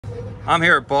I'm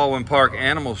here at Baldwin Park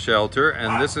Animal Shelter,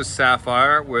 and this is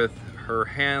Sapphire with her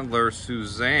handler,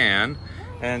 Suzanne.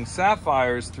 And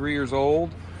Sapphire is 3 years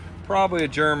old, probably a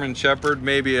German Shepherd,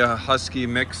 maybe a Husky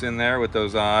mix in there with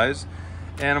those eyes.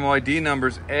 Animal ID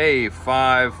number's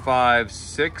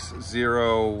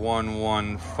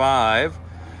A5560115.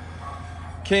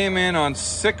 Came in on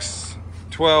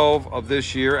 6/12 of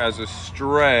this year as a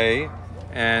stray.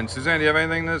 And Suzanne, do you have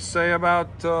anything to say about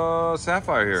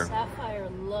Sapphire here? Sapphire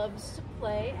loves to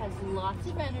play, has lots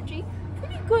of energy,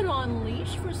 pretty good on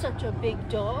leash for such a big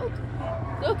dog.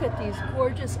 Look at these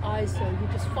gorgeous eyes though. You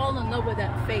just fall in love with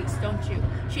that face, don't you?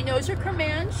 She knows her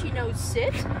commands, she knows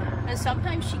sit, and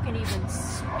sometimes she can even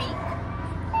speak,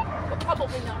 but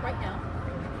probably not right now.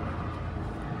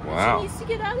 Wow. She needs to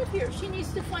get out of here. She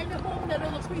needs to find a home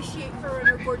that'll appreciate her and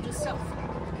her gorgeous self.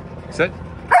 Sit.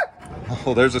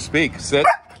 Oh, there's a speak. Sit.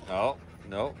 Oh,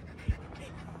 no.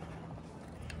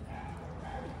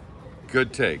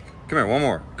 Good take. Come here, one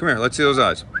more. Come here, let's see those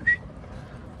eyes.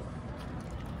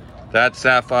 That's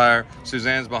Sapphire.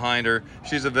 Suzanne's behind her.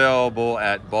 She's available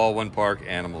at Baldwin Park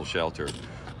Animal Shelter.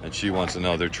 And she wants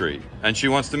another treat. And she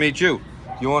wants to meet you.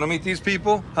 You want to meet these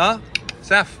people? Huh?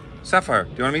 Sapphire,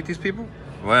 do you want to meet these people?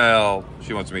 Well,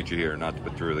 she wants to meet you here, not to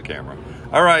put through the camera.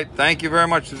 All right, thank you very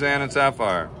much, Suzanne and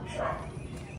Sapphire.